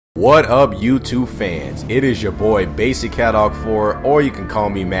What up, YouTube fans? It is your boy Basic Cat Dog 4, or you can call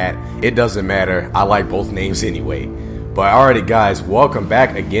me Matt. It doesn't matter. I like both names anyway. But alrighty guys, welcome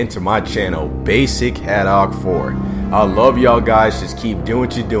back again to my channel, Basic Cat Dog 4. I love y'all guys. Just keep doing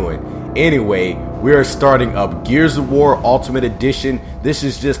what you're doing. Anyway, we are starting up Gears of War Ultimate Edition. This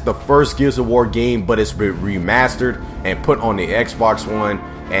is just the first Gears of War game, but it's been remastered and put on the Xbox One.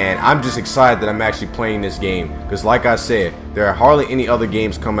 And I'm just excited that I'm actually playing this game because, like I said, there are hardly any other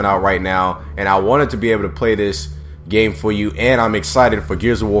games coming out right now, and I wanted to be able to play this game for you. And I'm excited for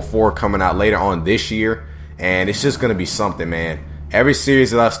Gears of War 4 coming out later on this year, and it's just gonna be something, man. Every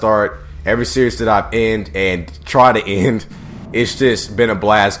series that I start, every series that I end and try to end, it's just been a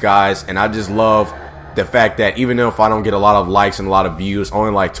blast, guys. And I just love the fact that even though if I don't get a lot of likes and a lot of views,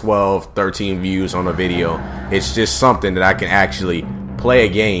 only like 12, 13 views on a video, it's just something that I can actually play a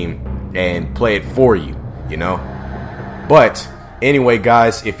game and play it for you, you know. But anyway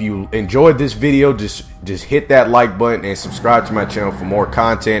guys, if you enjoyed this video, just hit that like button and subscribe to my channel for more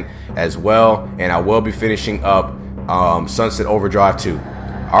content as well. And I will be finishing up Sunset Overdrive 2.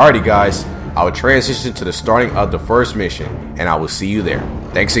 Alrighty guys, I will transition to the starting of the first mission, and I will see you there.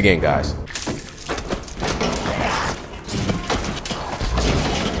 Thanks again guys.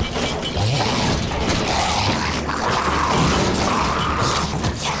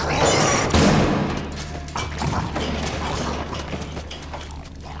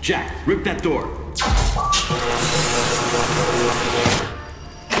 Jack, rip that door.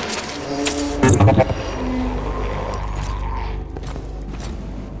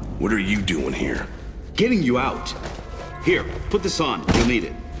 What are you doing here? Getting you out. Here, put this on. You'll need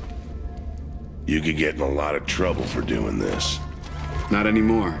it. You could get in a lot of trouble for doing this. Not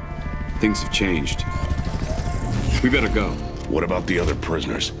anymore. Things have changed. We better go. What about the other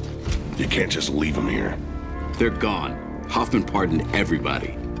prisoners? You can't just leave them here. They're gone. Hoffman pardoned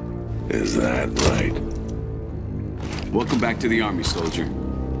everybody. Is that right? Welcome back to the army, soldier.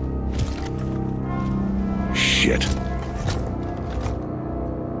 Shit.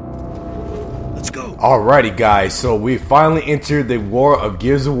 Let's go. Alrighty guys, so we finally entered the war of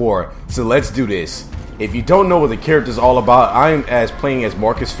Gears of War. So let's do this. If you don't know what the character is all about, I'm playing as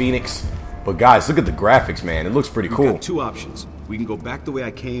Marcus Phoenix. But guys, look at the graphics, man. It looks pretty cool. We've got two options. We can go back the way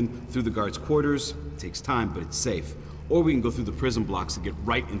I came, through the guards' quarters. It takes time, but it's safe. Or we can go through the prison blocks and get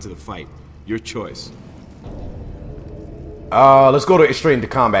right into the fight. Your choice. Let's go straight into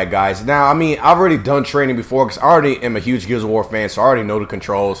combat, guys. Now, I mean, I've already done training before because I already am a huge Gears of War fan, so I already know the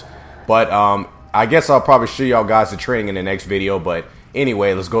controls. But I guess I'll probably show y'all guys the training in the next video. But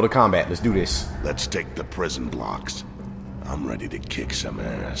anyway, let's go to combat. Let's do this. Let's take the prison blocks. I'm ready to kick some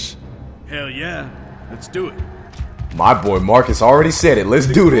ass. Hell yeah. Let's do it. My boy Marcus already said it. Let's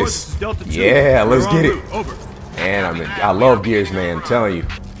do this. Yeah, let's get it. Over. And I love Gears, man. I'm telling you.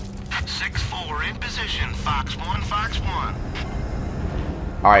 6-4 in position. Fox 1, Fox 1.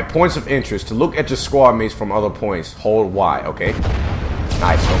 Alright, points of interest. To look at your squad mates from other points, hold Y, okay?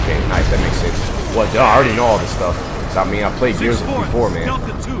 Nice, okay, nice. That makes sense. Well, duh, I already know all this stuff. So, I mean, I played Gears before, man.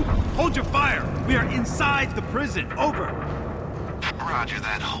 Delta 2, hold your fire. We are inside the prison. Over. Roger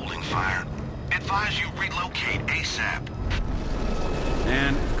that, holding fire. Advise you relocate ASAP.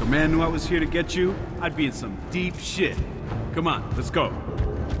 And if Command knew I was here to get you, I'd be in some deep shit. Come on, let's go.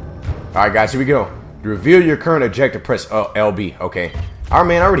 Alright, guys, here we go. To reveal your current objective, press LB. Okay. Alright,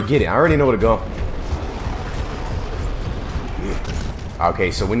 man, I already get it. I already know where to go.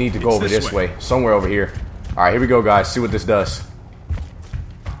 Okay, so we need to go over this way. Somewhere over here. Alright, here we go, guys. See what this does.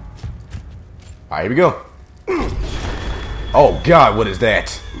 Alright, here we go. Oh, God, what is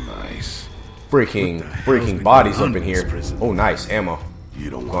that? Nice. Freaking bodies up in here. Oh, nice. Ammo. You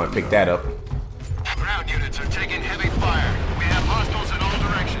don't Go and want pick that up. Ground units are taking heavy fire. We have hostiles in all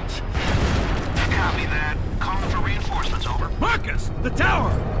directions. Copy that. Calling for reinforcements, over. Marcus, the tower.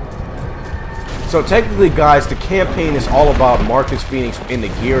 So technically, guys, the campaign is all about Marcus Phoenix in the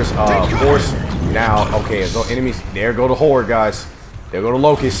Gears force. Now, okay, so enemies. There go the Horde, guys. There go the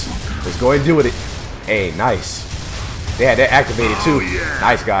Locust. Let's go ahead and do with it. Hey, nice. Yeah, they're activated too. Yeah.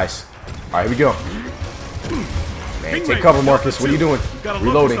 Nice, guys. All right, here we go. Man, take cover, Marcus. What are you doing?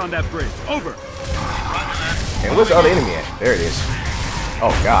 Reloading. On that bridge. Over. And where's the other enemy at? There it is.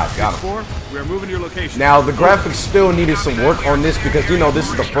 Oh, God, got him. We are moving to your location. Now, the graphics still needed some work on this because, you know, this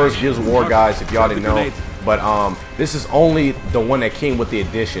is the first Gears of War, guys, if y'all didn't know. But this is only the one that came with the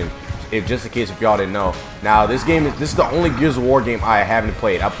edition, just in case if y'all didn't know. Now, this is the only Gears of War game I haven't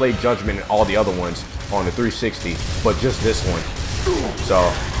played. I played Judgment and all the other ones on the 360, but just this one.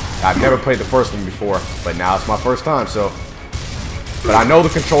 So, I've never played the first one before, but now it's my first time, so But I know the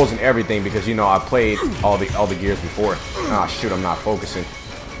controls and everything because, you know, I played all the Gears before. Ah, shoot, I'm not focusing.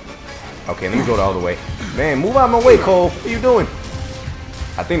 Okay, let me go the other way. Man, move out of my way, Cole. What are you doing?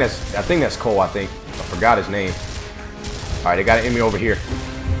 I think that's Cole, I think. I forgot his name. Alright, they got an enemy over here.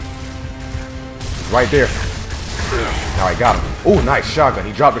 Right there. Alright, got him. Oh, nice shotgun.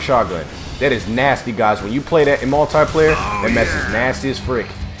 He dropped the shotgun. That is nasty, guys. When you play that in multiplayer, that mess is nasty as frick.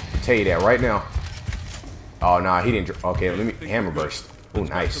 I'll tell you that right now. Oh, nah, he didn't. Okay, let me. Hammer burst. Oh,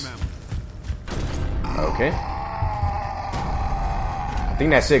 nice. Okay. I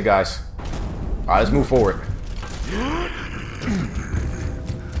think that's it, guys. Alright, let's move forward.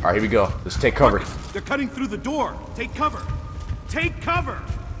 Alright, here we go. Let's take cover. They're cutting through the door. Take cover. Take cover.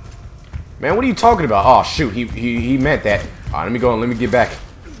 Man, what are you talking about? Oh, shoot. He meant that. Alright, let me go and let me get back.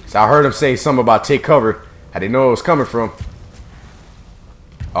 So I heard him say something about take cover. I didn't know where it was coming from.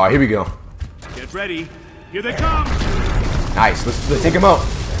 Alright, here we go. Get ready. Here they come. Nice. Let's take him out.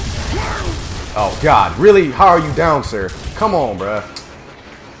 Oh, God. Really? How are you down, sir? Come on, bruh.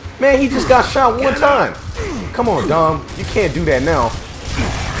 Man, he just got shot one time. Come on, Dom. You can't do that now.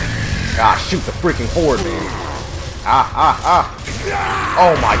 Ah, shoot the freaking horde, man.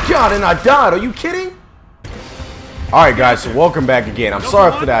 Oh, my God. And I died. Are you kidding? Alright, guys. So welcome back again. I'm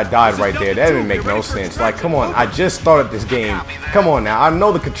sorry for that I died right there. That didn't make no sense. Like, come on. I just started this game. Come on now. I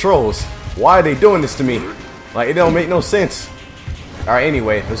know the controls. Why are they doing this to me? Like, it don't make no sense. Alright,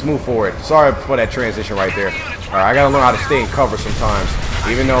 anyway, let's move forward. Sorry for that transition right there. Alright, I gotta learn how to stay in cover sometimes.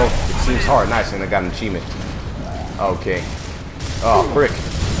 Even though it seems hard. Nice, and I got an achievement. Okay. Oh, frick.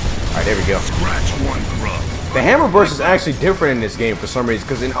 Alright, there we go. The hammer burst is actually different in this game for some reason,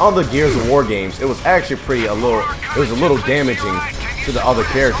 because in other Gears of War games, it was actually a little damaging to the other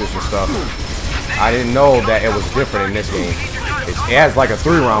characters and stuff. I didn't know that it was different in this game. It has like a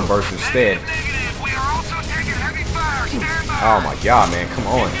 3-round burst instead. Oh my God, man, come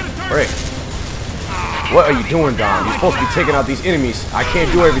on. Frick. What are you doing, Dom? You're supposed to be taking out these enemies. I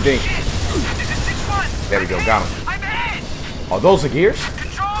can't do everything. There we go, got him. Oh, those are gears?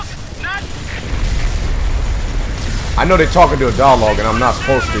 I know they're talking to a dialogue and I'm not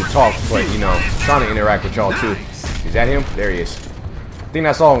supposed to talk, but you know, I'm trying to interact with y'all too. Is that him? There he is. I think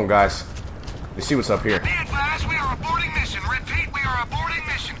that's all of them, guys. Let's see what's up here. Be advised, we are aborting mission. Repeat, we are aborting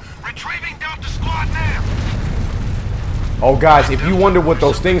mission. Retrieving Delta Squad now. Oh, guys, if you wonder what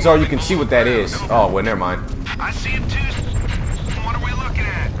those things are, you can see what that is. Oh, well, never mind. I see him too. What are we looking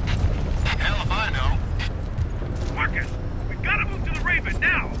at? Hell if I know. Marcus, we gotta move to the Raven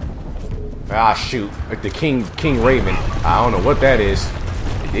now. Ah, shoot. Like the King Raven. I don't know what that is.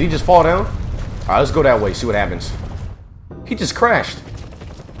 Did he just fall down? Alright, let's go that way, see what happens. He just crashed.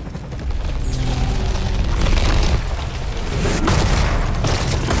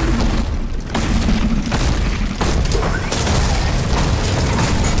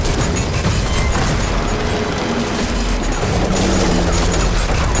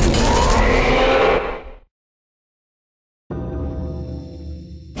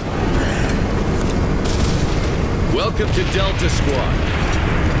 Welcome to Delta Squad.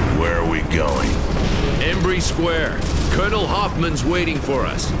 Where are we going? Embry Square. Colonel Hoffman's waiting for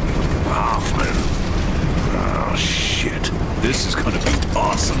us. Hoffman. Oh, shit. This is gonna be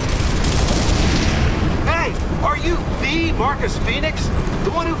awesome. Hey, are you the Marcus Phoenix?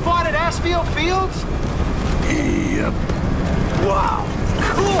 The one who fought at Asfield Fields? Yep. Wow,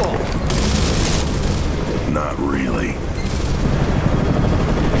 cool! Not really.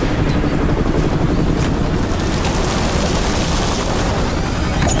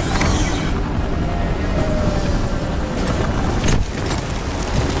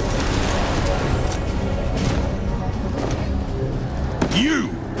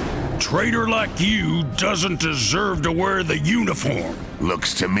 Traitor like you doesn't deserve to wear the uniform.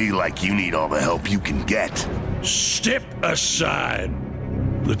 Looks to me like you need all the help you can get. Step aside.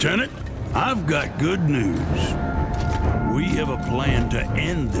 Lieutenant, I've got good news. We have a plan to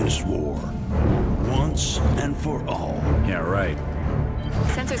end this war. Once and for all. Yeah, right.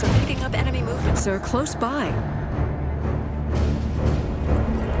 Sensors are picking up enemy movement, sir, close by.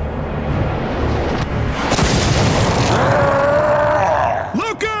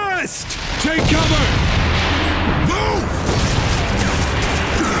 Take cover! Move!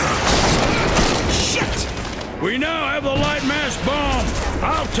 Shit! We now have the light mass bomb.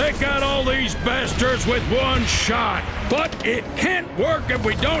 I'll take out all these bastards with one shot. But it can't work if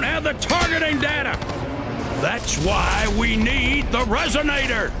we don't have the targeting data. That's why we need the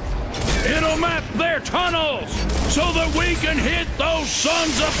resonator. It'll map their tunnels so that we can hit those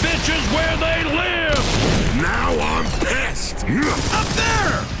sons of bitches where they live. Now I'm pissed. Up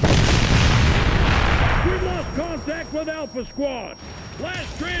there! We've lost contact with Alpha Squad.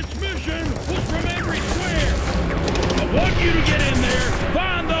 Last transmission was from Embry Square. I want you to get in there,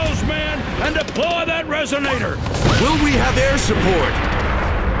 find those men, Deploy that resonator! Will we have air support?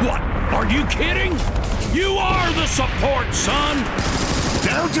 What? Are you kidding? You are the support, son!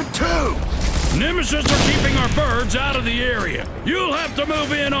 Down to 2! Nemesis are keeping our birds out of the area. You'll have to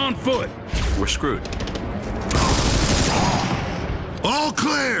move in on foot. We're screwed. All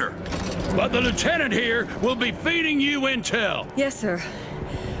clear! But the lieutenant here will be feeding you intel. Yes, sir.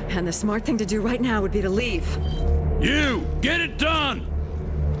 And the smart thing to do right now would be to leave. You, get it done!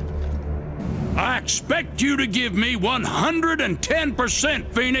 I expect you to give me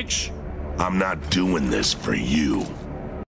 110%, Phoenix! I'm not doing this for you.